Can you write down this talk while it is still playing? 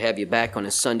Have you back on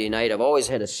a Sunday night. I've always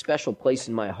had a special place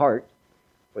in my heart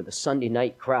for the Sunday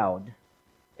night crowd.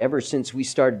 Ever since we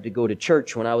started to go to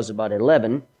church when I was about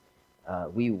 11,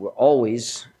 we were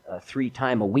always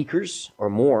 3-time-a-weekers or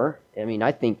more. I mean,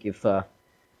 I think if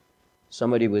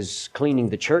somebody was cleaning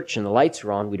the church and the lights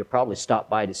were on, we'd have probably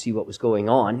stopped by to see what was going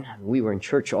on. We were in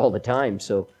church all the time,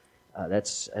 so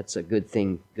that's a good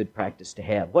thing, good practice to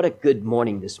have. What a good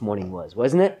morning this morning was,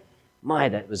 wasn't it? My,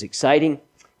 that was exciting.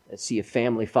 Let's see a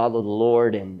family follow the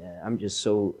Lord, and I'm just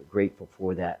so grateful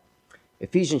for that.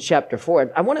 Ephesians chapter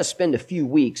 4. I want to spend a few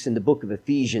weeks in the book of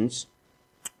Ephesians,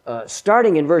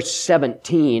 starting in verse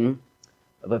 17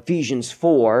 of Ephesians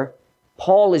 4.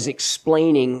 Paul is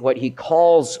explaining what he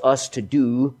calls us to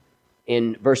do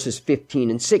in verses 15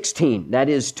 and 16. That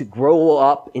is, to grow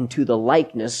up into the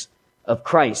likeness of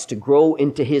Christ, to grow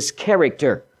into his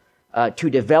character, to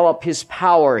develop his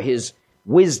power, his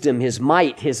wisdom, his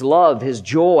might, his love, his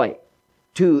joy,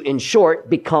 to, in short,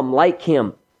 become like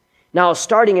him. Now,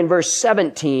 starting in verse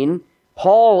 17,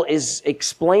 Paul is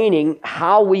explaining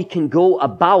how we can go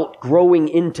about growing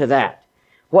into that.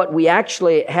 What we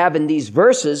actually have in these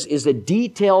verses is a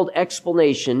detailed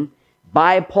explanation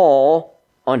by Paul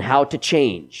on how to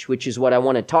change, which is what I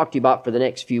want to talk to you about for the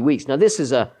next few weeks. Now, this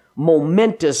is a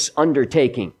momentous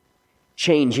undertaking,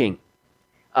 changing.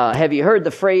 Have you heard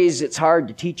the phrase, it's hard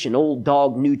to teach an old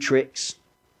dog new tricks?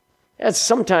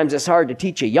 Sometimes it's hard to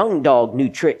teach a young dog new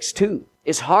tricks too.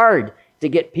 It's hard to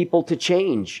get people to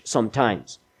change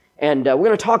sometimes. And we're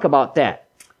going to talk about that,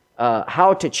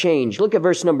 how to change. Look at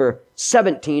verse number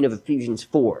 17 of Ephesians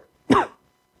 4.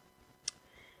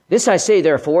 This I say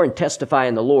therefore, and testify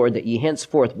in the Lord, that ye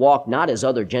henceforth walk not as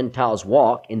other Gentiles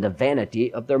walk, in the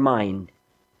vanity of their mind,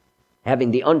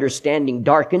 having the understanding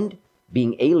darkened,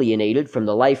 being alienated from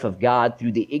the life of God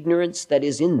through the ignorance that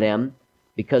is in them,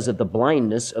 because of the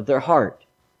blindness of their heart,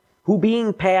 who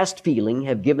being past feeling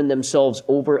have given themselves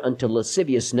over unto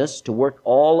lasciviousness, to work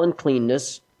all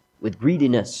uncleanness with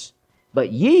greediness.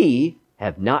 But ye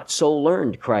have not so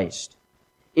learned Christ.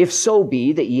 If so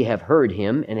be that ye have heard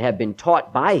him, and have been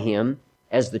taught by him,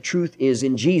 as the truth is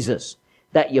in Jesus,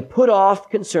 that ye put off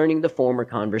concerning the former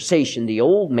conversation the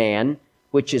old man,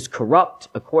 which is corrupt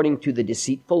according to the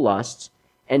deceitful lusts,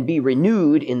 and be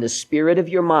renewed in the spirit of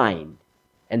your mind,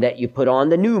 and that you put on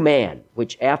the new man,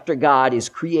 which after God is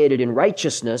created in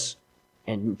righteousness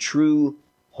and true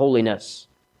holiness.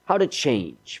 How to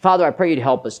change. Father, I pray you'd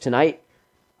help us tonight.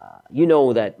 You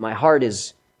know that my heart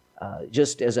is,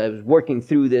 just as I was working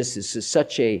through this is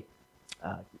such a,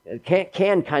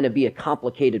 can kind of be a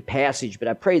complicated passage, but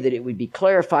I pray that it would be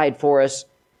clarified for us,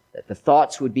 that the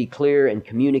thoughts would be clear and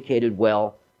communicated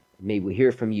well. May we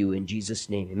hear from you in Jesus'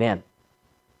 name. Amen.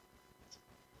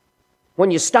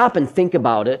 When you stop and think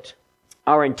about it,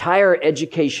 our entire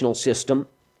educational system,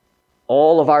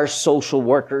 all of our social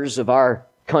workers of our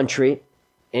country,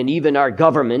 and even our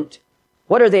government,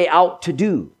 what are they out to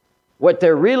do? What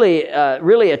they're really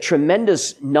a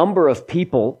tremendous number of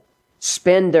people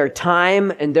spend their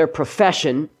time and their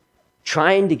profession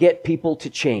trying to get people to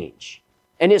change.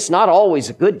 And it's not always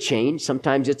a good change.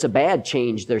 Sometimes it's a bad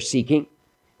change they're seeking,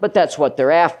 but that's what they're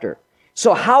after.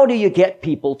 So how do you get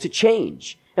people to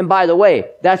change? And by the way,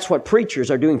 that's what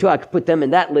preachers are doing too. I could put them in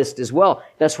that list as well.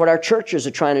 That's what our churches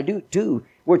are trying to do too.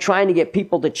 We're trying to get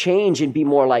people to change and be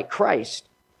more like Christ.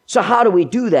 So how do we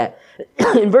do that?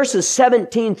 In verses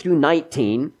 17 through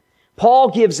 19,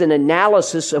 Paul gives an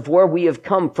analysis of where we have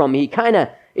come from. He kind of,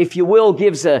 if you will,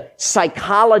 gives a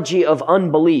psychology of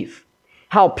unbelief.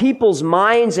 How people's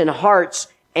minds and hearts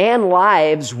and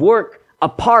lives work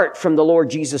apart from the Lord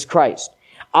Jesus Christ.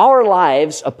 Our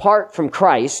lives, apart from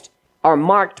Christ, are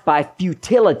marked by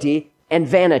futility and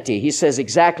vanity. He says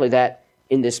exactly that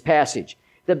in this passage.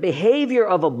 The behavior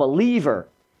of a believer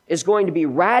is going to be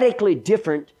radically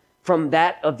different from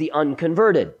that of the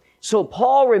unconverted. So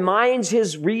Paul reminds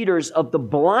his readers of the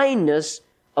blindness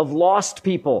of lost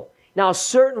people. Now,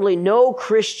 certainly no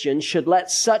Christian should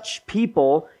let such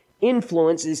people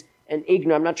influences and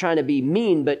ignorant, I'm not trying to be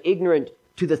mean, but ignorant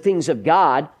to the things of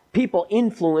God. People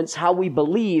influence how we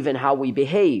believe and how we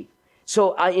behave.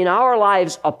 So in our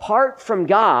lives, apart from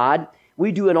God,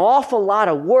 we do an awful lot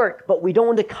of work, but we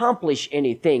don't accomplish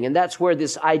anything. And that's where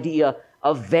this idea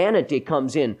of vanity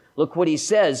comes in. Look what he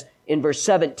says in verse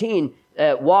 17,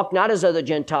 walk not as other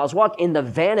Gentiles walk, in the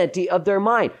vanity of their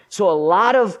mind. So a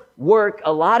lot of work,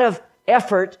 a lot of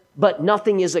effort, but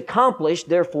nothing is accomplished,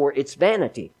 therefore it's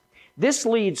vanity. This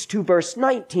leads to verse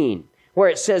 19, where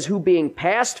it says, who being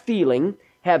past feeling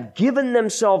have given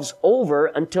themselves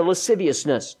over unto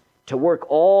lasciviousness, to work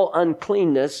all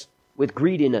uncleanness with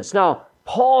greediness. Now,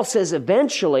 Paul says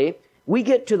eventually we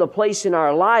get to the place in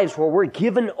our lives where we're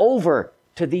given over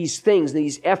to these things,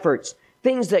 these efforts,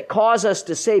 things that cause us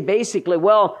to say basically,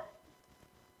 well,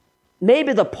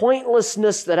 maybe the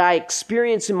pointlessness that I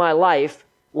experience in my life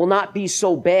will not be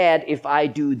so bad if I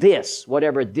do this,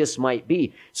 whatever this might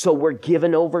be. So we're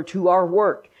given over to our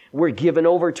work. We're given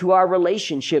over to our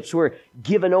relationships. We're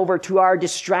given over to our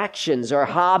distractions, our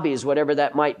hobbies, whatever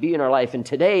that might be in our life. And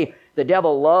today, the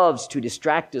devil loves to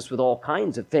distract us with all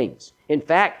kinds of things. In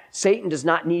fact, Satan does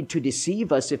not need to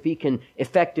deceive us if he can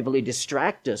effectively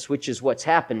distract us, which is what's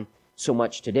happened so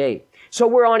much today. So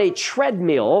we're on a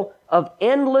treadmill of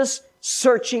endless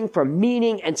searching for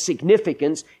meaning and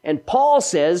significance. And Paul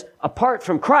says, apart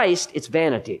from Christ, it's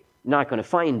vanity. You're not going to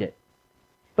find it.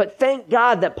 But thank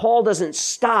God that Paul doesn't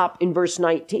stop in verse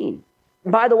 19.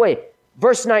 By the way,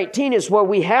 verse 19 is where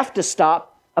we have to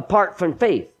stop apart from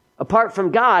faith. Apart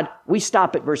from God, we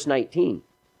stop at verse 19.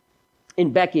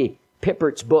 In Becky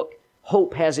Pippert's book,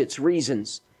 Hope Has Its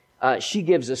Reasons, she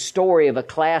gives a story of a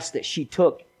class that she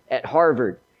took at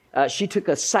Harvard. She took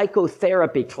a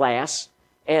psychotherapy class,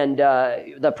 and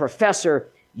the professor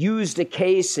used a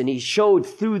case, and he showed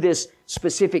through this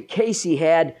specific case he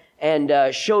had,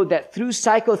 and showed that through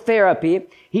psychotherapy,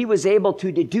 he was able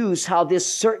to deduce how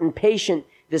this certain patient,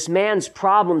 this man's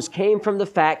problems came from the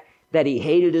fact that he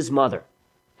hated his mother.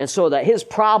 And so that his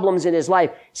problems in his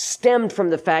life stemmed from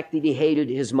the fact that he hated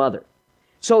his mother.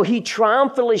 So he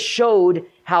triumphantly showed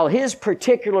how his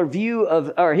particular view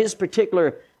of, or his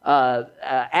particular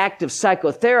act of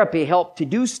psychotherapy helped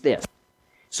deduce this.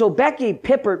 So Becky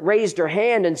Pippert raised her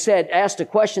hand and asked a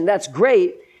question, that's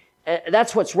great.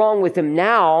 That's what's wrong with him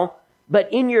now.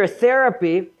 But in your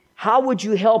therapy, how would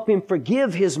you help him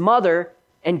forgive his mother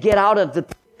and get out of the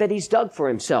pit that he's dug for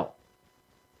himself?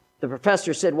 The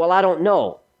professor said, well, I don't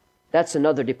know. That's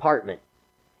another department.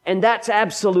 And that's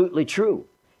absolutely true.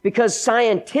 Because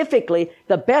scientifically,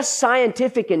 the best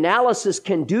scientific analysis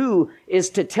can do is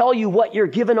to tell you what you're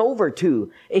given over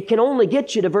to. It can only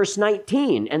get you to verse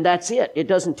 19, and that's it. It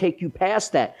doesn't take you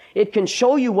past that. It can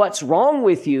show you what's wrong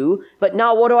with you, but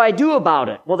now what do I do about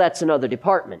it? Well, that's another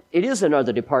department. It is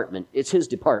another department. It's his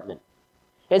department.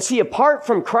 And see, apart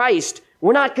from Christ,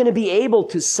 we're not going to be able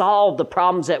to solve the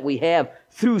problems that we have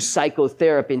through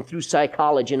psychotherapy and through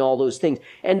psychology and all those things.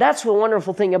 And that's the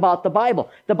wonderful thing about the Bible.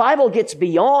 The Bible gets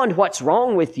beyond what's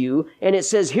wrong with you, and it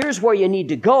says, here's where you need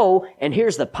to go, and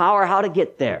here's the power how to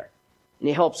get there. And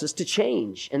it helps us to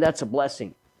change, and that's a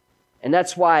blessing. And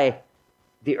that's why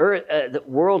the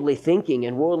worldly thinking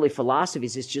and worldly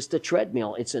philosophies is just a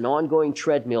treadmill. It's an ongoing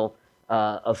treadmill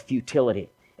of futility.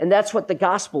 And that's what the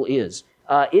gospel is.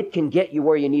 It can get you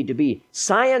where you need to be.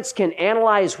 Science can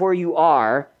analyze where you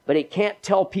are, but it can't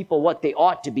tell people what they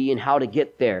ought to be and how to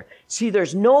get there. See,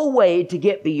 there's no way to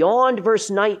get beyond verse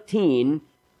 19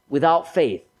 without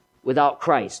faith, without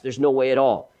Christ. There's no way at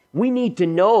all. We need to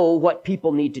know what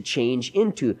people need to change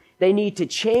into. They need to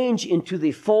change into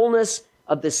the fullness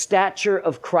of the stature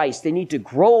of Christ. They need to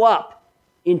grow up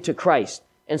into Christ.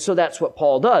 And so that's what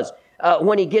Paul does.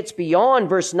 When he gets beyond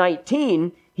verse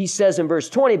 19, he says in verse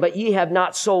 20, but ye have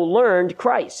not so learned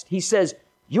Christ. He says,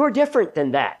 you're different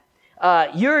than that.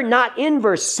 You're not in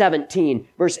verse 17,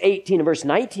 verse 18, and verse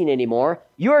 19 anymore.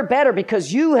 You're better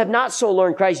because you have not so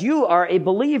learned Christ. You are a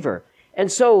believer.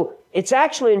 And so it's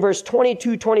actually in verse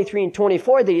 22, 23, and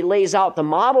 24 that he lays out the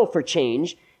model for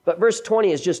change. But verse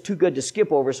 20 is just too good to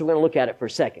skip over, so we're going to look at it for a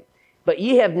second. But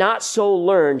ye have not so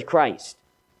learned Christ.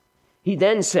 He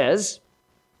then says,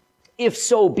 if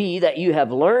so be that you have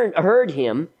heard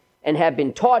him and have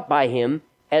been taught by him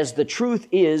as the truth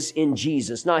is in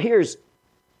Jesus. Now here's,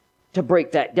 to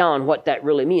break that down, what that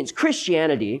really means.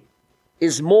 Christianity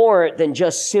is more than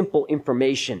just simple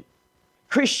information.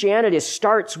 Christianity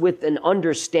starts with an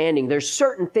understanding. There's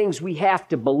certain things we have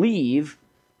to believe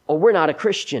or we're not a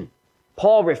Christian.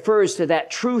 Paul refers to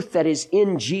that truth that is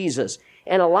in Jesus.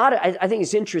 And I think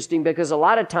it's interesting because a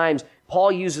lot of times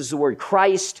Paul uses the word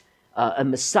Christ, a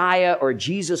Messiah, or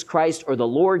Jesus Christ, or the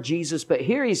Lord Jesus. But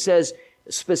here he says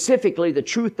specifically the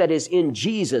truth that is in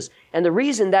Jesus. And the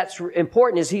reason that's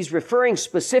important is he's referring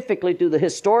specifically to the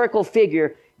historical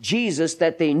figure, Jesus,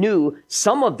 that they knew,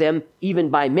 some of them even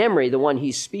by memory, the one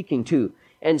he's speaking to.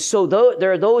 And so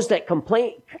there are those that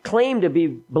claim to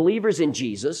be believers in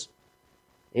Jesus.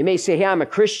 They may say, hey, I'm a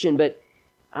Christian, but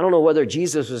I don't know whether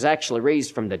Jesus was actually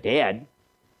raised from the dead.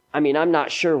 I mean, I'm not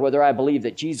sure whether I believe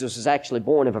that Jesus was actually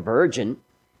born of a virgin.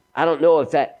 I don't know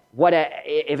if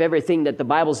everything that the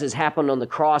Bible says happened on the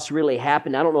cross really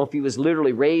happened. I don't know if he was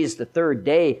literally raised the third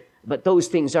day, but those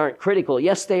things aren't critical.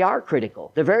 Yes, they are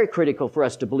critical. They're very critical for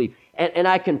us to believe. And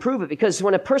I can prove it because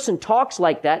when a person talks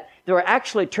like that, they're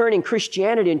actually turning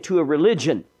Christianity into a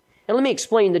religion. And let me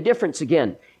explain the difference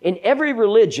again. In every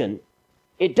religion,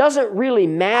 it doesn't really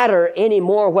matter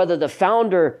anymore whether the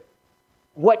founder,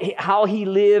 how he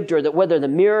lived, or whether the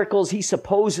miracles he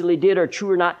supposedly did are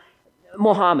true or not.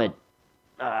 Muhammad,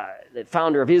 the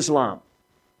founder of Islam,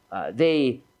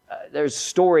 there's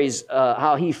stories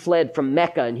how he fled from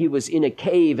Mecca and he was in a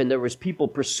cave and there was people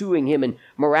pursuing him, and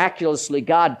miraculously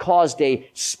God caused a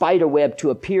spider web to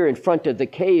appear in front of the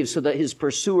cave so that his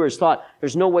pursuers thought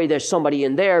there's no way there's somebody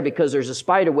in there because there's a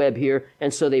spider web here,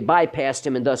 and so they bypassed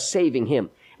him and thus saving him.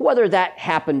 Whether that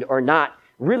happened or not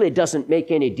really doesn't make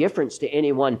any difference to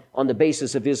anyone on the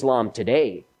basis of Islam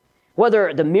today.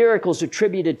 Whether the miracles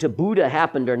attributed to Buddha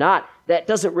happened or not, that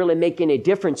doesn't really make any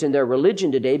difference in their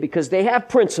religion today, because they have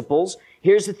principles.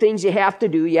 Here's the things you have to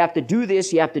do. You have to do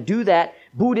this. You have to do that.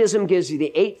 Buddhism gives you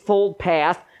the eightfold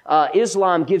path.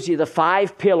 Islam gives you the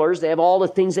 5 pillars. They have all the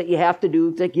things that you have to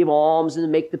do to give alms and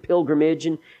make the pilgrimage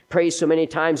and pray so many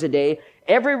times a day.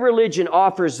 Every religion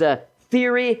offers the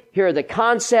theory. Here are the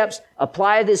concepts.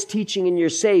 Apply this teaching and you're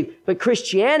saved. But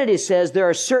Christianity says there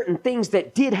are certain things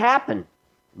that did happen.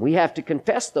 We have to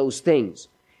confess those things.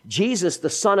 Jesus, the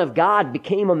Son of God,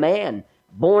 became a man,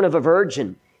 born of a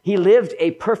virgin. He lived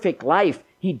a perfect life.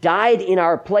 He died in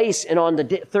our place, and on the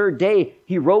 3rd day,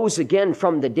 he rose again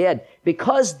from the dead.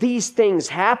 Because these things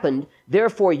happened,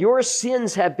 therefore your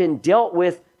sins have been dealt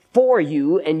with for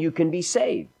you, and you can be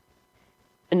saved.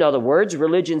 In other words,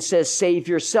 religion says save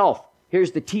yourself.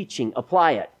 Here's the teaching.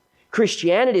 Apply it.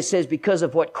 Christianity says because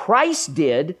of what Christ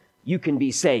did, you can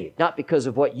be saved, not because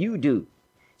of what you do.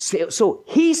 So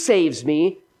he saves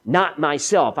me, not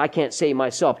myself. I can't save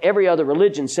myself. Every other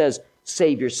religion says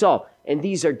save yourself. And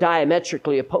these are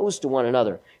diametrically opposed to one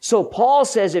another. So Paul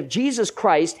says if Jesus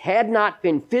Christ had not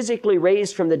been physically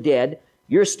raised from the dead,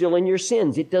 you're still in your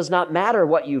sins. It does not matter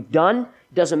what you've done.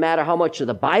 It doesn't matter how much of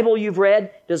the Bible you've read.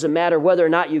 It doesn't matter whether or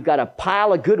not you've got a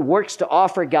pile of good works to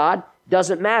offer God. It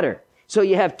doesn't matter. So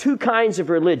you have 2 kinds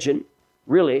of religion,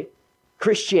 really,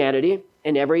 Christianity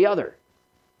and every other.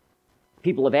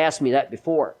 People have asked me that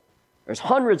before. There's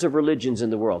hundreds of religions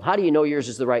in the world. How do you know yours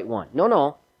is the right one?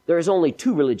 No. There's only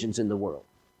 2 religions in the world.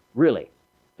 Really.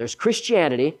 There's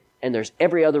Christianity and there's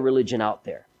every other religion out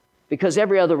there. Because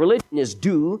every other religion is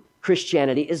do,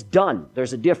 Christianity is done.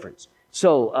 There's a difference.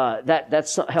 So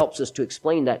that helps us to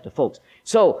explain that to folks.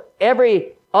 So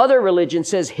every other religion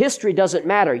says history doesn't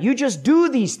matter. You just do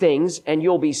these things and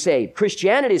you'll be saved.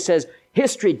 Christianity says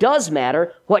history does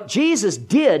matter. What Jesus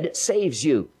did saves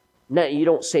you. No, you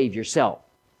don't save yourself.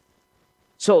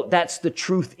 So that's the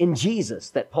truth in Jesus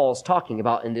that Paul's talking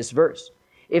about in this verse.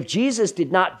 If Jesus did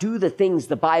not do the things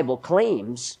the Bible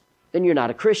claims, then you're not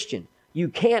a Christian. You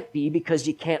can't be, because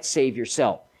you can't save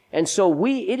yourself. And so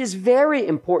it is very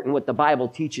important what the Bible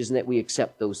teaches and that we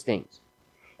accept those things.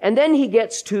 And then he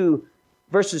gets to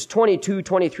verses 22,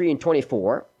 23, and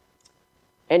 24,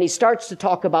 and he starts to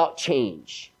talk about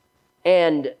change.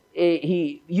 And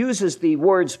he uses the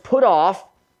words put off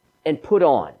and put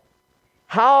on.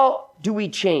 How do we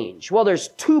change? Well, there's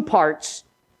 2 parts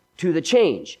to the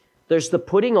change. There's the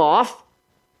putting off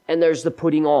and there's the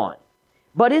putting on.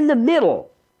 But in the middle,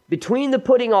 between the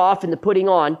putting off and the putting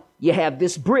on, you have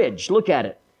this bridge. Look at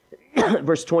it.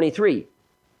 Verse 23.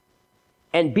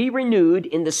 And be renewed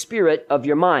in the spirit of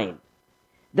your mind.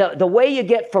 The way you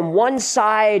get from one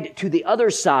side to the other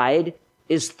side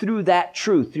is through that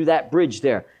truth, through that bridge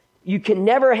there. You can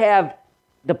never have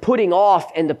the putting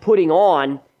off and the putting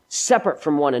on separate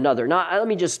from one another. Now, let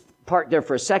me just park there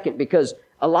for a second, because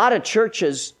a lot of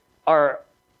churches are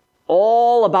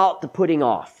all about the putting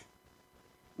off.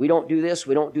 We don't do this,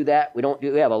 we don't do that, we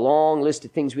have a long list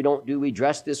of things we don't do. We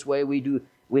dress this way,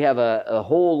 we have a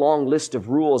whole long list of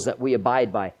rules that we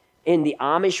abide by. In the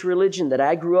Amish religion that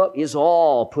I grew up is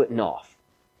all putting off.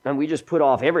 And we just put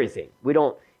off everything. We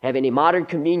don't have any modern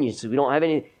conveniences. We don't have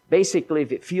any, basically,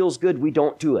 if it feels good, we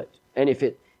don't do it. And if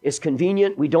it is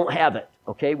convenient, we don't have it.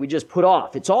 Okay? We just put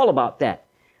off. It's all about that.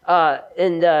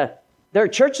 There are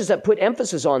churches that put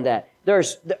emphasis on that.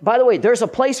 By the way, there's a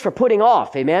place for putting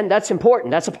off. Amen? That's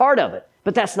important. That's a part of it.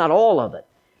 But that's not all of it.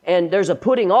 And there's a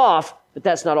putting off, but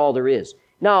that's not all there is.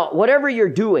 Now, whatever you're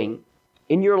doing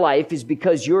in your life is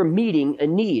because you're meeting a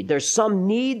need. There's some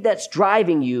need that's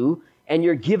driving you, and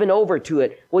you're given over to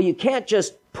it. Well, you can't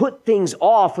just put things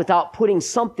off without putting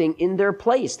something in their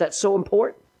place. That's so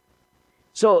important.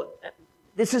 So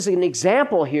this is an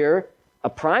example here, a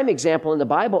prime example in the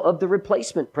Bible of the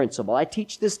replacement principle. I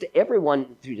teach this to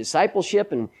everyone through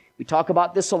discipleship, and we talk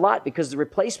about this a lot because the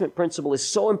replacement principle is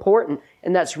so important,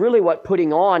 and that's really what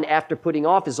putting on after putting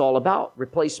off is all about,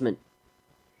 replacement.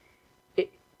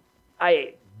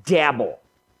 I dabble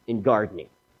in gardening,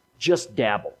 just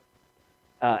dabble.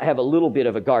 have a little bit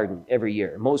of a garden every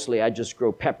year. Mostly I just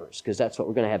grow peppers because that's what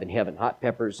we're going to have in heaven, hot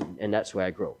peppers, and that's where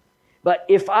I grow. But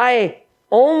if I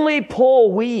only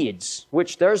pull weeds,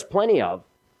 which there's plenty of,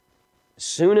 as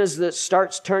soon as it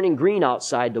starts turning green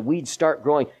outside, the weeds start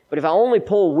growing. But if I only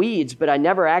pull weeds, but I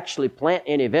never actually plant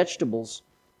any vegetables,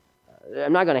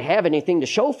 I'm not going to have anything to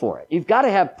show for it. You've got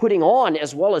to have putting on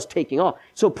as well as taking off.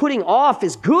 So putting off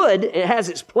is good. It has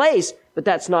its place, but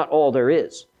that's not all there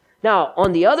is. Now,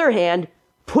 on the other hand,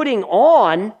 putting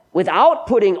on without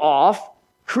putting off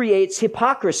creates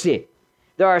hypocrisy.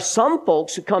 There are some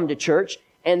folks who come to church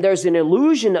and there's an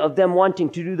illusion of them wanting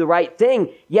to do the right thing,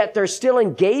 yet they're still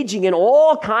engaging in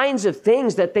all kinds of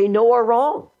things that they know are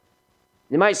wrong.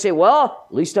 They might say, well,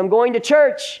 at least I'm going to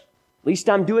church. At least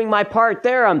I'm doing my part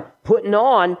there. I'm putting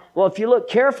on. Well, if you look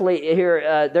carefully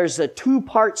here, there's a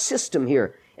two-part system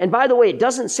here. And by the way, it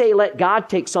doesn't say let God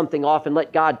take something off and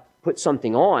let God put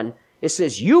something on. It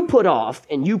says you put off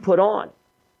and you put on.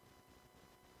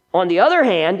 On the other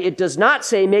hand, it does not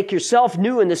say make yourself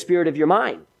new in the spirit of your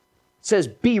mind. It says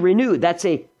be renewed. That's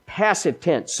a passive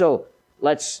tense. So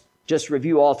let's just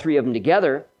review all three of them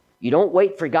together. You don't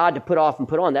wait for God to put off and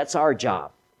put on. That's our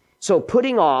job. So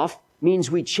putting off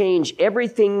means we change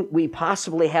everything we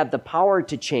possibly have the power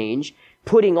to change.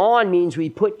 Putting on means we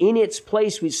put in its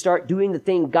place, we start doing the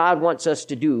thing God wants us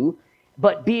to do.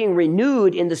 But being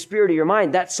renewed in the spirit of your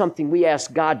mind, that's something we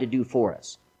ask God to do for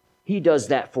us. He does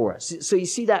that for us. So you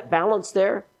see that balance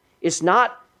there? It's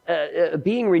not,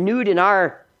 being renewed in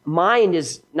our mind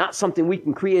is not something we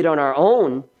can create on our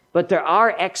own, but there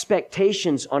are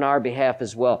expectations on our behalf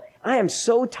as well. I am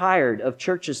so tired of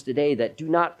churches today that do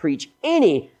not preach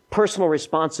any personal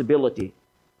responsibility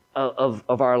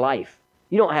of our life.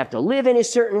 You don't have to live in a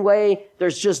certain way.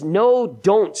 There's just no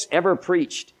don'ts ever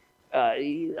preached.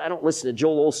 I don't listen to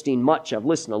Joel Osteen much. I've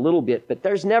listened a little bit, but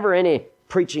there's never any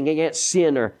preaching against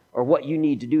sin or what you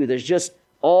need to do. There's just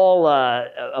all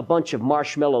a bunch of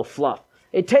marshmallow fluff.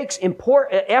 It takes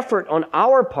effort on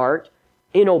our part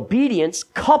in obedience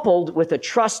coupled with a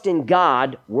trust in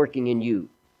God working in you.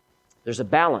 There's a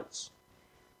balance.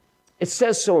 It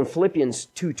says so in Philippians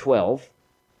 2:12,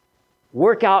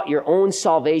 work out your own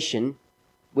salvation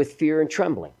with fear and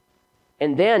trembling.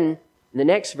 And then in the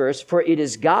next verse, for it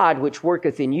is God which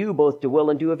worketh in you both to will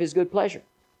and do of his good pleasure.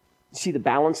 You see the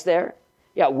balance there?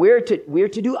 Yeah, we're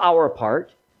to do our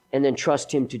part and then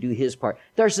trust him to do his part.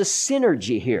 There's a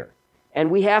synergy here.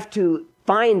 And we have to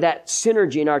find that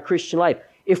synergy in our Christian life.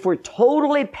 If we're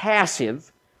totally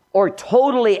passive or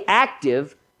totally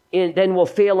active, then we'll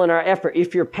fail in our effort.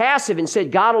 If you're passive and said,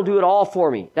 God will do it all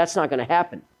for me, that's not going to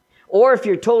happen. Or if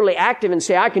you're totally active and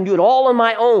say, I can do it all on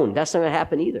my own, that's not going to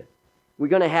happen either. We're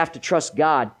going to have to trust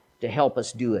God to help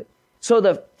us do it. So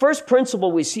the first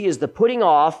principle we see is the putting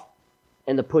off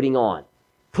and the putting on.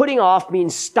 Putting off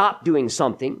means stop doing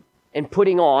something, and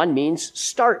putting on means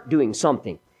start doing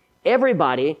something.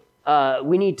 Everybody,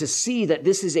 we need to see that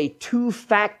this is a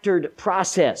two-factored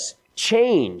process.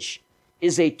 Change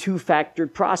is a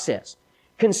two-factored process.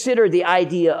 Consider the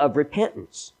idea of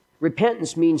repentance.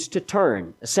 Repentance means to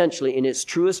turn, essentially, in its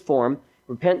truest form.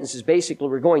 Repentance is basically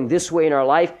we're going this way in our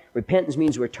life. Repentance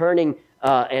means we're turning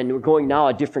and we're going now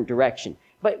a different direction.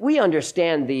 But we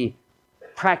understand the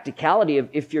practicality of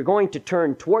if you're going to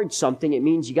turn towards something, it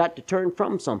means you got to turn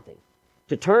from something.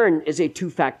 To turn is a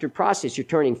two-factored process. You're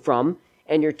turning from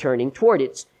and you're turning toward.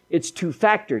 It's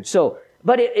two-factored. So,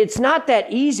 but it's not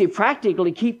that easy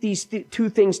practically to keep these two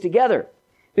things together,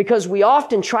 because we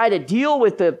often try to deal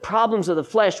with the problems of the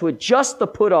flesh with just the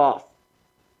put off.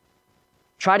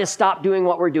 Try to stop doing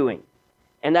what we're doing.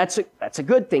 And that's a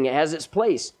good thing. It has its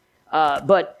place.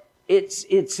 But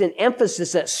it's an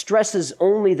emphasis that stresses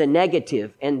only the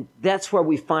negative, and that's where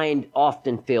we find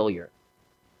often failure.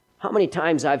 How many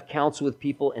times I've counseled with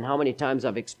people and how many times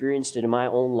I've experienced it in my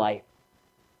own life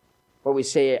where we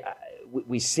say,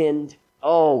 we sinned.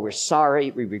 Oh, we're sorry.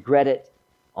 We regret it.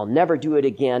 I'll never do it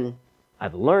again.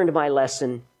 I've learned my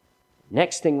lesson.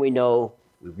 Next thing we know,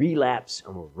 we relapse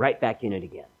and we're right back in it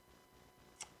again.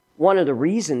 One of the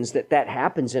reasons that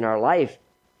happens in our life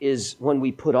is when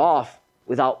we put off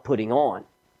without putting on,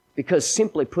 because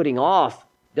simply putting off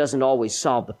doesn't always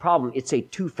solve the problem. It's a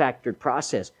two-factored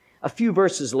process. A few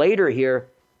verses later here,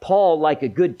 Paul, like a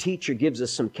good teacher, gives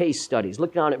us some case studies.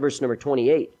 Look down at verse number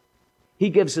 28. He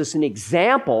gives us an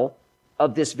example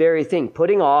of this very thing,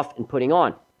 putting off and putting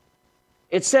on.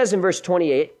 It says in verse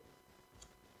 28,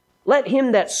 let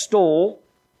him that stole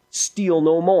steal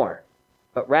no more,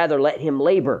 but rather let him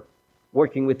labor,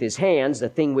 working with his hands the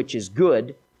thing which is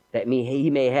good, that he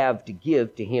may have to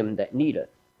give to him that needeth.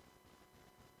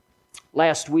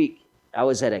 Last week, I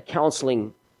was at a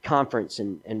counseling conference,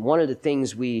 and one of the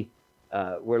things we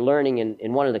were learning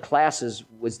in one of the classes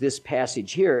was this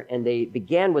passage here, and they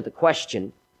began with the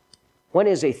question, when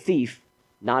is a thief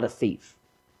not a thief?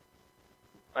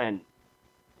 And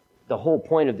the whole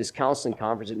point of this counseling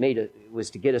conference, was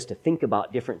to get us to think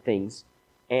about different things.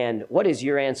 And what is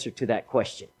your answer to that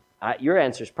question? Your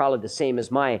answer is probably the same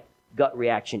as my gut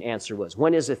reaction answer was.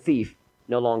 When is a thief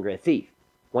no longer a thief?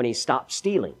 When he stops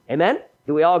stealing. Amen?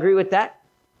 Do we all agree with that?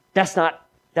 That's not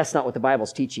what the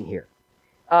Bible's teaching here.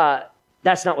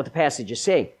 That's not what the passage is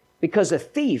saying. Because a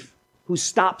thief who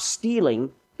stops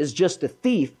stealing is just a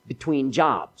thief between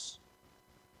jobs.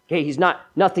 Okay,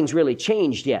 nothing's really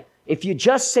changed yet. If you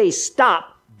just say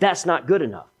stop, that's not good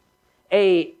enough.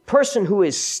 A person who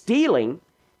is stealing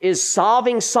is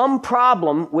solving some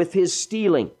problem with his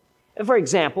stealing. For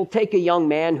example, take a young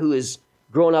man who has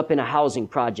grown up in a housing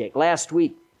project. Last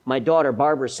week, my daughter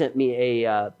Barbara sent me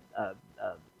a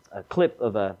clip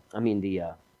of the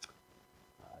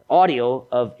audio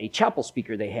of a chapel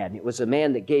speaker they had. And it was a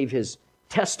man that gave his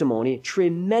testimony,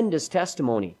 tremendous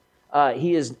testimony.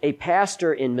 He is a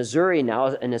pastor in Missouri now,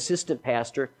 an assistant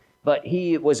pastor, but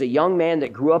he was a young man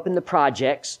that grew up in the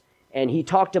projects, and he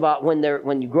talked about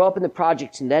when you grow up in the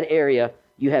projects in that area,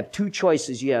 you have two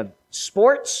choices. You have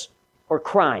sports or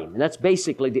crime, and that's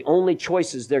basically the only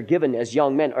choices they're given as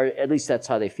young men, or at least that's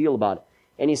how they feel about it.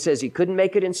 And he says he couldn't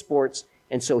make it in sports,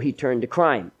 and so he turned to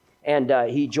crime. And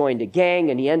he joined a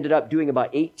gang, and he ended up doing about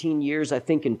 18 years, I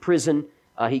think, in prison.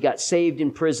 He got saved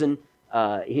in prison.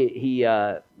 He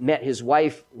met his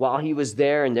wife while he was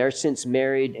there, and they're since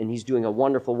married, and he's doing a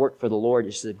wonderful work for the Lord.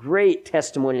 It's a great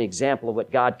testimony and example of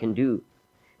what God can do.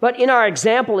 But in our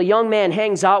example, a young man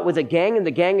hangs out with a gang, and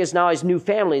the gang is now his new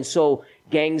family, and so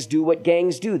gangs do what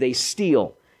gangs do. They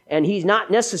steal. And he's not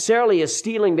necessarily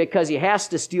stealing because he has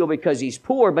to steal because he's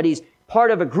poor, but he's part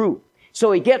of a group.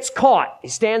 So he gets caught. He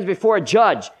stands before a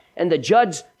judge, and the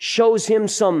judge shows him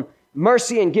some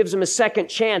mercy and gives him a second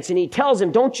chance. And he tells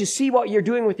him, don't you see what you're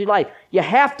doing with your life? You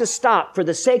have to stop for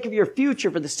the sake of your future,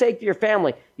 for the sake of your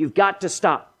family. You've got to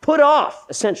stop. Put off,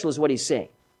 essentially, is what he's saying.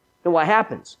 And what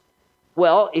happens?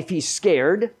 Well, if he's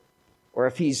scared or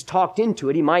if he's talked into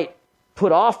it, he might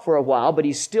put off for a while, but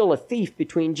he's still a thief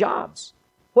between jobs.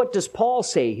 What does Paul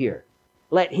say here?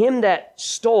 Let him that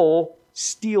stole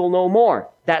steal no more.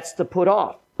 That's the put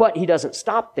off. But he doesn't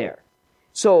stop there.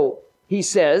 So he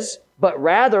says, but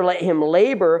rather let him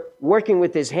labor, working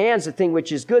with his hands the thing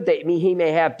which is good, that he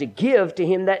may have to give to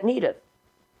him that needeth.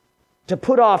 To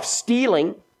put off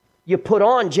stealing, you put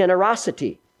on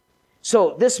generosity.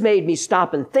 So this made me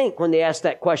stop and think when they asked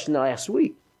that question last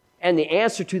week. And the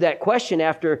answer to that question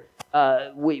after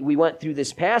we went through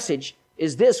this passage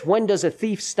is this: when does a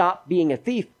thief stop being a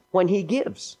thief? When he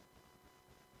gives.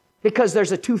 Because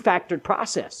there's a two-factored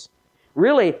process.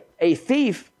 Really, a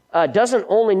thief doesn't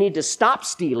only need to stop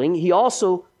stealing, he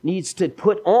also needs to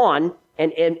put on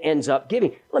and ends up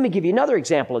giving. Let me give you another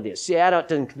example of this. See, that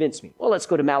doesn't convince me. Well, let's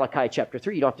go to Malachi chapter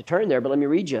 3. You don't have to turn there, but let me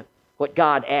read you what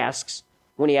God asks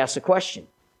when he asks a question.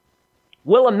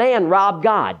 Will a man rob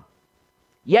God?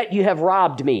 Yet you have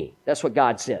robbed me. That's what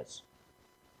God says.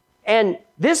 And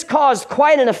this caused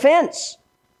quite an offense.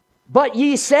 But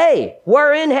ye say,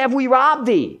 wherein have we robbed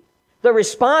thee? The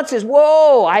response is,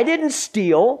 whoa, I didn't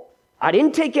steal. I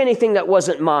didn't take anything that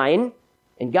wasn't mine.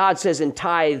 And God says in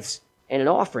tithes and in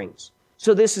offerings.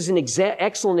 So this is an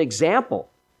excellent example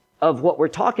of what we're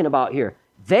talking about here.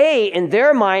 They, in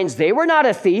their minds, they were not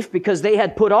a thief because they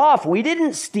had put off. We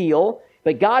didn't steal.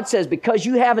 But God says, because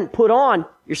you haven't put on,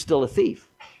 you're still a thief.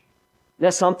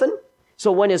 That's something?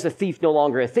 So when is the thief no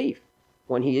longer a thief?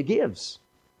 When he gives.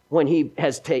 When he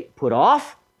has put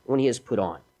off, when he has put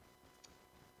on.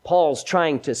 Paul's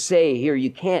trying to say here, you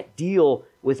can't deal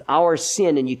with our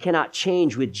sin and you cannot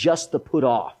change with just the put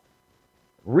off.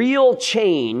 Real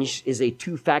change is a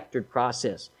two-factored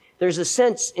process. There's a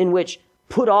sense in which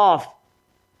put off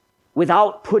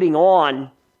without putting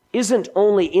on isn't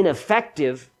only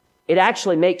ineffective, it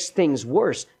actually makes things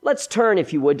worse. Let's turn,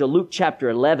 if you would, to Luke chapter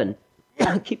 11.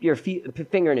 Keep your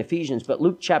finger in Ephesians, but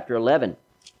Luke chapter 11.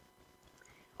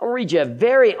 I'll read you a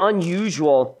very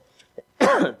unusual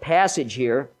passage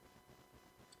here.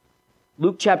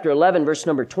 Luke chapter 11, verse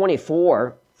number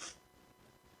 24.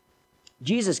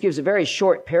 Jesus gives a very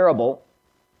short parable.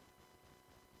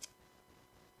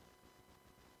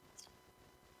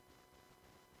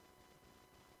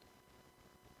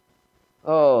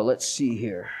 Oh, let's see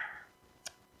here.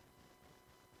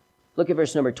 Look at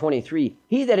verse number 23.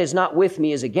 He that is not with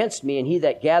me is against me, and he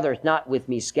that gathereth not with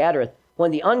me scattereth.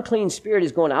 When the unclean spirit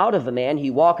is gone out of a man, he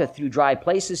walketh through dry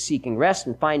places, seeking rest,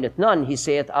 and findeth none. He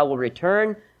saith, I will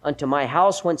return unto my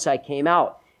house whence I came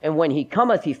out. And when he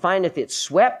cometh, he findeth it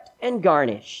swept and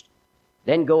garnished.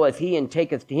 Then goeth he and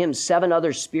taketh to him 7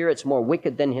 other spirits more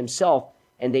wicked than himself,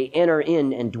 and they enter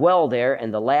in and dwell there,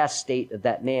 and the last state of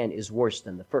that man is worse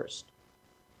than the first.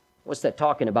 What's that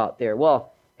talking about there?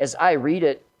 Well, as I read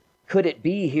it, could it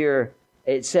be here,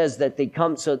 it says that they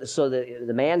come, so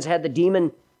the man's had the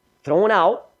demon thrown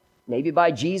out, maybe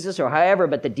by Jesus or however,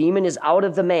 but the demon is out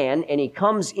of the man, and he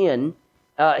comes in,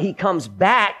 he comes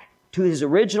back to his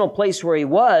original place where he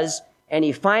was, and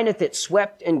he findeth it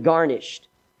swept and garnished.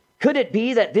 Could it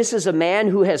be that this is a man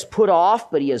who has put off,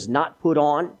 but he has not put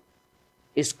on,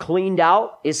 is cleaned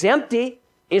out, is empty,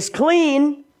 is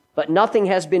clean, but nothing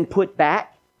has been put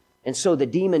back? And so the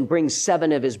demon brings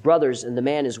 7 of his brothers, and the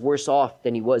man is worse off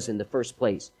than he was in the first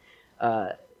place.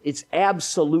 It's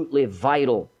absolutely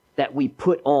vital that we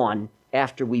put on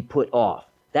after we put off.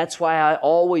 That's why I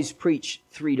always preach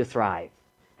 3 to thrive.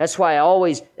 That's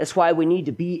why we need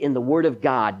to be in the Word of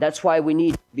God. That's why we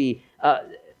need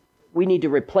to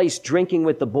replace drinking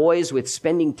with the boys with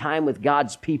spending time with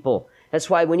God's people. That's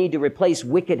why we need to replace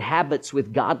wicked habits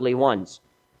with godly ones.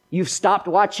 You've stopped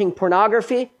watching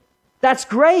pornography? That's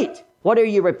great. What are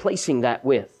you replacing that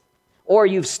with? Or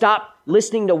you've stopped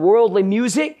listening to worldly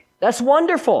music? That's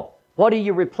wonderful. What are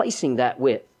you replacing that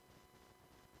with?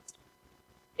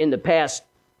 In the past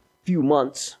few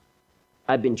months,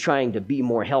 I've been trying to be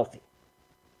more healthy,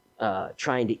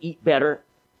 trying to eat better.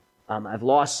 I've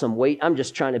lost some weight. I'm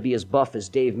just trying to be as buff as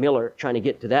Dave Miller, trying to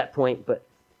get to that point. But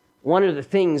one of the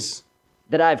things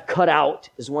that I've cut out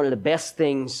is one of the best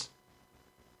things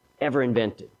ever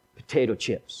invented: potato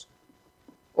chips.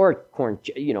 Or corn,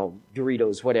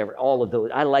 Doritos, whatever, all of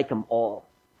those. I like them all.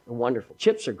 They're wonderful.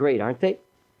 Chips are great, aren't they?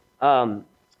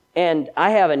 And I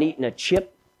haven't eaten a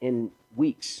chip in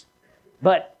weeks.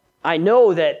 But I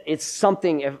know that it's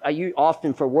something, if I use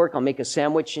often for work, I'll make a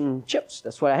sandwich and chips.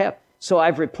 That's what I have. So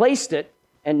I've replaced it,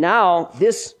 and now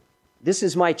this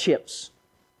is my chips.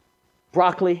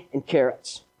 Broccoli and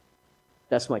carrots.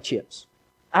 That's my chips.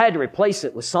 I had to replace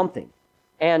it with something.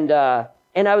 And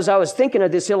as I was thinking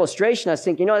of this illustration, I was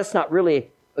thinking, that's not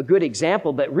really a good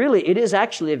example, but really it is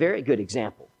actually a very good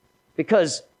example,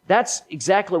 because that's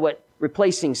exactly what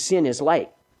replacing sin is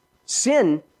like.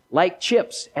 Sin, like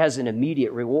chips, has an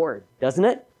immediate reward, doesn't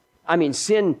it? I mean,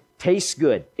 sin tastes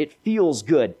good. It feels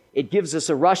good. It gives us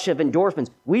a rush of endorphins.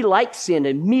 We like sin.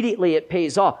 Immediately it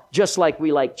pays off, just like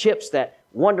we like chips, that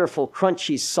wonderful,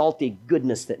 crunchy, salty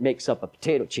goodness that makes up a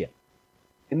potato chip.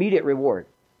 Immediate reward.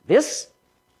 This,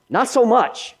 not so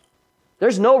much.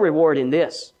 There's no reward in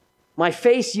this. My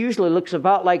face usually looks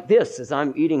about like this as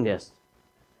I'm eating this.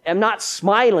 I'm not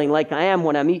smiling like I am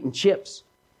when I'm eating chips.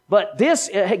 But this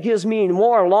gives me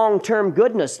more long-term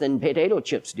goodness than potato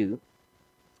chips do.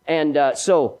 And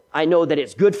so I know that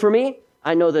it's good for me.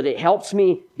 I know that it helps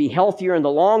me be healthier in the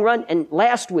long run. And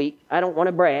last week, I don't want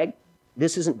to brag.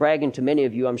 This isn't bragging to many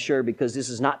of you, I'm sure, because this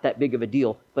is not that big of a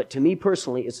deal. But to me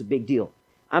personally, it's a big deal.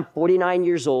 I'm 49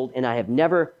 years old, and I have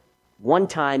never one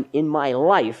time in my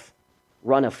life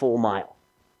run a full mile.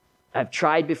 I've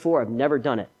tried before. I've never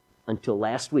done it until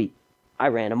last week. I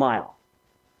ran a mile.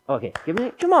 Okay,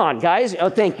 come on, guys. Oh,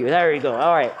 thank you. There you go.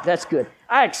 All right, that's good.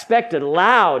 I expected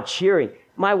loud cheering.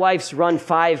 My wife's run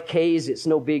 5Ks. It's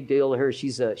no big deal to her.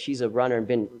 She's a runner and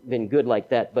been good like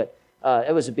that. But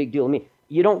it was a big deal to me.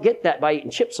 You don't get that by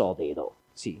eating chips all day, though.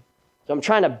 See, so I'm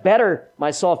trying to better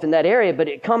myself in that area. But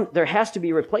there has to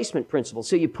be a replacement principle.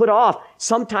 So you put off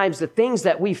sometimes the things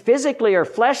that we physically or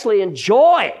fleshly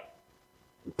enjoy.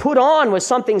 Put on with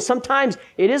something. Sometimes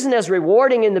it isn't as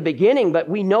rewarding in the beginning, but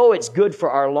we know it's good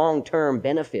for our long-term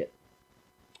benefit.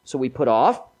 So we put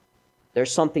off.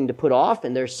 There's something to put off,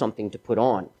 and there's something to put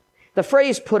on. The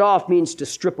phrase put off means to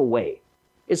strip away.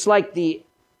 It's like the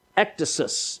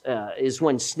ecdysis is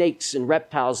when snakes and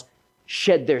reptiles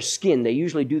shed their skin. They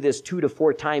usually do this 2 to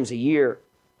 4 times a year.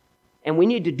 And we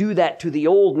need to do that to the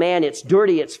old man. It's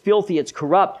dirty, it's filthy, it's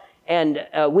corrupt, and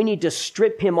we need to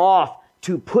strip him off,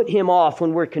 to put him off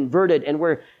when we're converted, and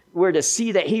we're to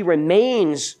see that he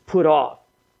remains put off.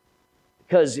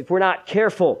 Because if we're not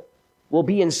careful, we'll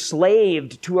be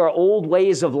enslaved to our old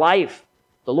ways of life.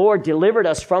 The Lord delivered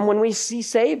us from when He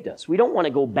saved us. We don't want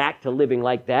to go back to living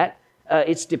like that.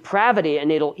 It's depravity,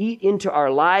 and it'll eat into our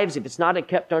lives. If it's not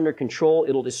kept under control,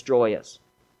 it'll destroy us.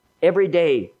 Every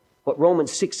day, what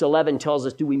Romans 6:11 tells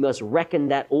us, we must reckon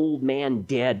that old man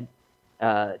dead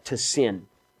to sin,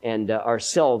 and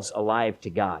ourselves alive to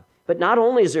God. But not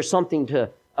only is there something to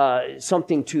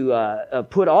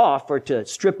put off or to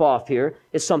strip off here,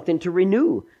 it's something to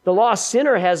renew. The lost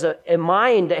sinner has a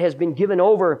mind that has been given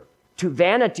over to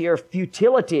vanity or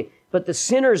futility, but the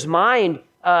sinner's mind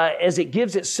as it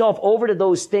gives itself over to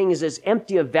those things, is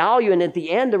empty of value. And at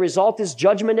the end, the result is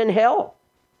judgment and hell.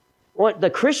 The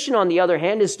Christian, on the other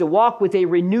hand, is to walk with a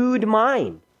renewed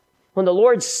mind. When the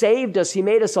Lord saved us, He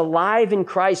made us alive in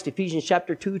Christ. Ephesians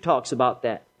chapter 2 talks about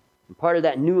that. And part of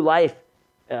that new life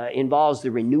involves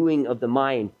the renewing of the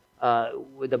mind.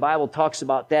 The Bible talks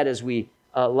about that as we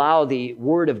allow the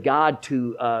Word of God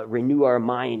to renew our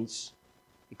minds.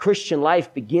 The Christian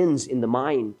life begins in the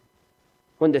mind.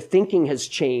 When the thinking has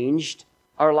changed,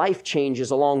 our life changes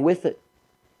along with it.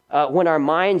 When our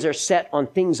minds are set on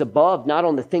things above, not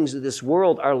on the things of this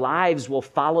world, our lives will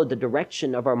follow the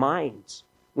direction of our minds.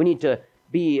 We need to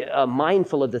be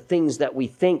mindful of the things that we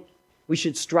think. We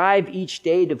should strive each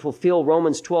day to fulfill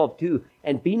Romans 12:2,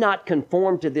 and be not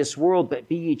conformed to this world, but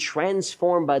be ye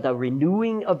transformed by the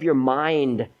renewing of your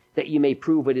mind, that you may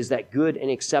prove what is that good and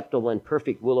acceptable and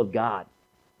perfect will of God.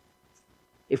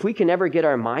 If we can ever get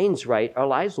our minds right, our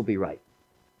lives will be right.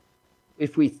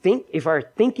 If our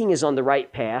thinking is on the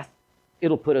right path,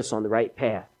 it'll put us on the right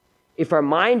path. If our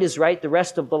mind is right, the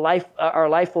rest of our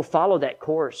life will follow that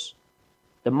course.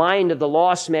 The mind of the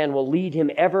lost man will lead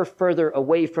him ever further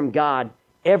away from God,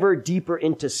 ever deeper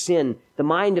into sin. The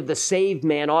mind of the saved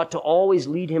man ought to always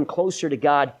lead him closer to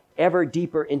God, ever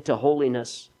deeper into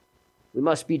holiness. We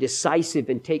must be decisive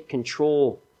and take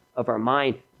control of our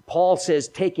mind. Paul says,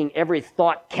 taking every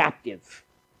thought captive.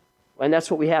 And that's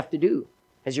what we have to do.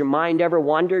 Has your mind ever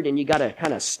wandered and you got to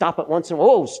kind of stop it once in a while?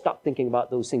 Oh, stop thinking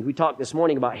about those things. We talked this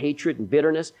morning about hatred and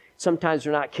bitterness. Sometimes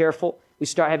we're not careful. We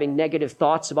start having negative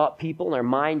thoughts about people and our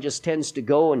mind just tends to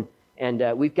go,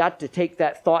 and we've got to take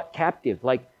that thought captive,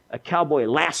 like a cowboy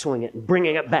lassoing it and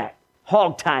bringing it back,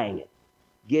 hog-tying it,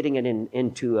 getting it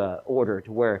into order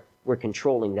to where we're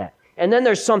controlling that. And then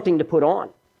there's something to put on.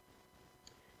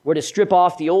 We're to strip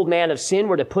off the old man of sin.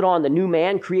 We're to put on the new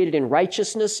man created in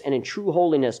righteousness and in true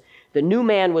holiness. The new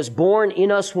man was born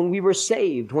in us when we were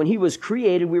saved. When he was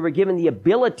created, we were given the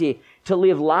ability to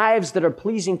live lives that are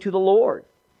pleasing to the Lord.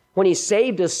 When he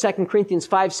saved us, 2 Corinthians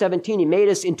 5:17, he made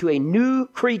us into a new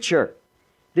creature.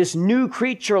 This new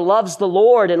creature loves the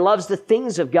Lord and loves the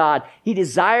things of God. He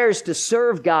desires to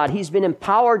serve God. He's been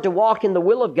empowered to walk in the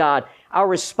will of God. Our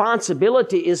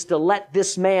responsibility is to let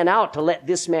this man out, to let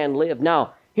this man live.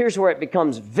 Now, here's where it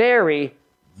becomes very,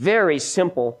 very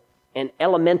simple and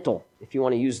elemental, if you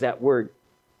want to use that word.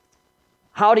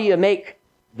 How do you make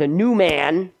the new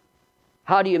man,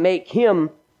 how do you make him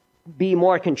be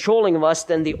more controlling of us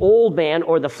than the old man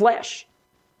or the flesh?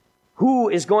 Who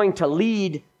is going to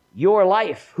lead your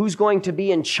life? Who's going to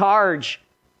be in charge,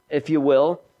 if you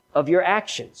will, of your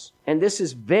actions? And this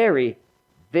is very,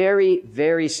 very,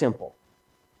 very simple.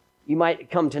 You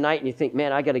might come tonight and you think,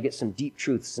 man, I got to get some deep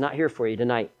truths. It's not here for you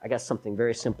tonight. I got something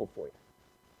very simple for you.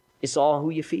 It's all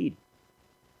who you feed.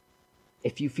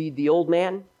 If you feed the old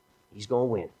man, he's going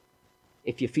to win.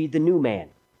 If you feed the new man,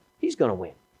 he's going to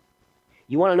win.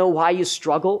 You want to know why you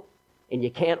struggle and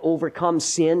you can't overcome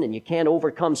sin and you can't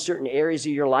overcome certain areas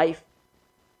of your life?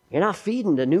 You're not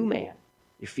feeding the new man.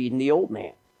 You're feeding the old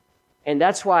man. And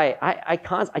that's why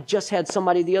I just had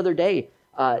somebody the other day,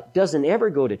 doesn't ever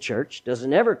go to church,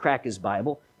 doesn't ever crack his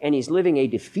Bible, and he's living a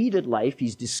defeated life.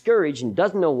 He's discouraged and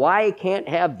doesn't know why he can't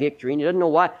have victory, and he doesn't know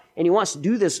why, and he wants to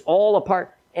do this all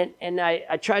apart. And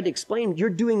I tried to explain, you're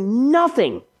doing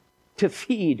nothing to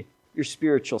feed your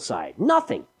spiritual side.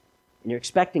 Nothing. And you're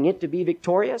expecting it to be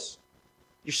victorious?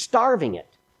 You're starving it.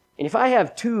 And if I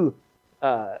have two,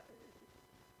 I'm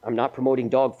not promoting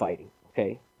dog fighting,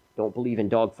 okay? Don't believe in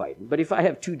dog fighting. But if I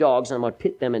have two dogs and I'm going to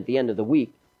pit them at the end of the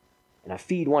week, and I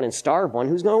feed one and starve one,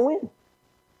 who's going to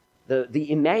win?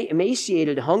 The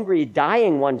emaciated, hungry,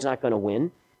 dying one's not going to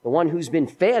win. The one who's been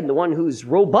fed, the one who's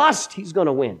robust, he's going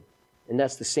to win. And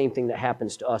that's the same thing that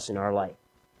happens to us in our life.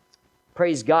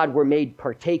 Praise God, we're made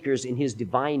partakers in his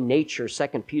divine nature,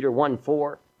 2 Peter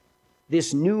 1:4.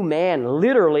 This new man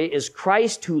literally is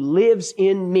Christ who lives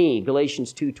in me,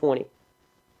 Galatians 2:20.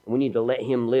 We need to let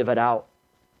him live it out.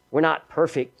 We're not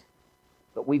perfect,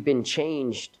 but we've been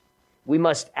changed. We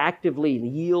must actively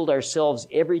yield ourselves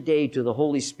every day to the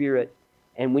Holy Spirit,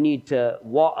 and we need to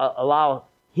allow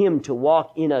him to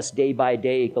walk in us day by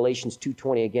day, Galatians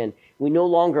 2:20 again. We no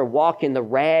longer walk in the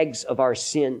rags of our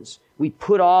sins. We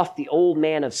put off the old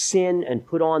man of sin and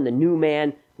put on the new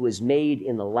man who is made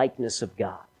in the likeness of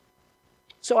God.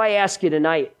 So I ask you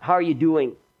tonight, how are you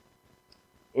doing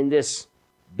in this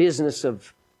business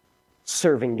of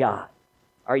serving God?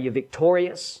 Are you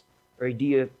victorious, or do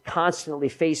you constantly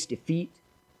face defeat?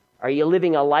 Are you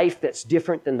living a life that's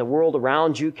different than the world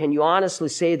around you? Can you honestly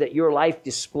say that your life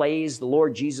displays the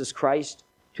Lord Jesus Christ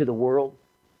to the world?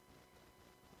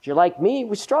 If you're like me,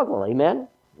 we struggle, amen?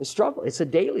 We struggle. It's a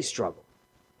daily struggle.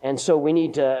 And so we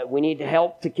need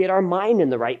help to get our mind in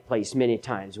the right place many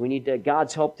times. We need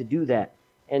God's help to do that.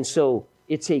 And so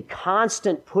it's a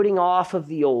constant putting off of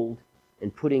the old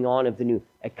and putting on of the new,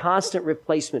 a constant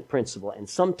replacement principle. And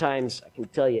sometimes, I can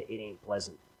tell you, it ain't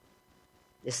pleasant.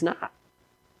 It's not.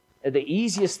 The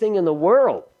easiest thing in the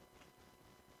world,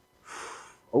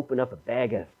 open up a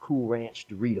bag of Cool Ranch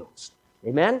Doritos.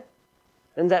 Amen?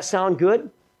 Doesn't that sound good?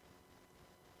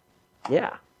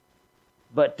 Yeah.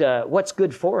 But what's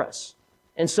good for us?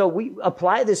 And so we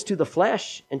apply this to the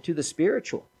flesh and to the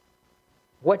spiritual.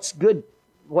 What's good,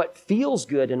 what feels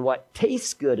good and what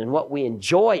tastes good and what we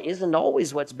enjoy isn't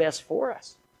always what's best for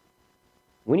us.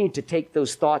 We need to take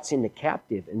those thoughts into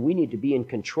captive, and we need to be in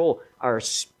control.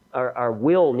 Our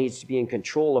will needs to be in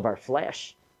control of our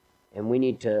flesh, and we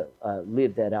need to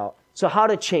live that out. So how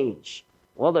to change?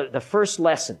 Well, the first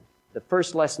lesson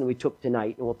we took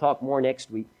tonight, and we'll talk more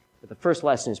next week, but the first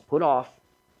lesson is put off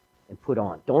and put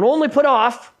on. Don't only put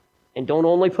off and don't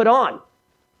only put on.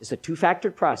 It's a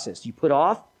two-factored process. You put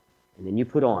off and then you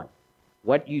put on.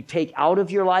 What you take out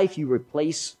of your life, you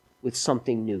replace with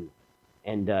something new.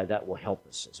 And that will help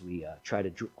us as we try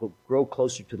to grow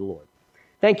closer to the Lord.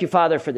 Thank you, Father, for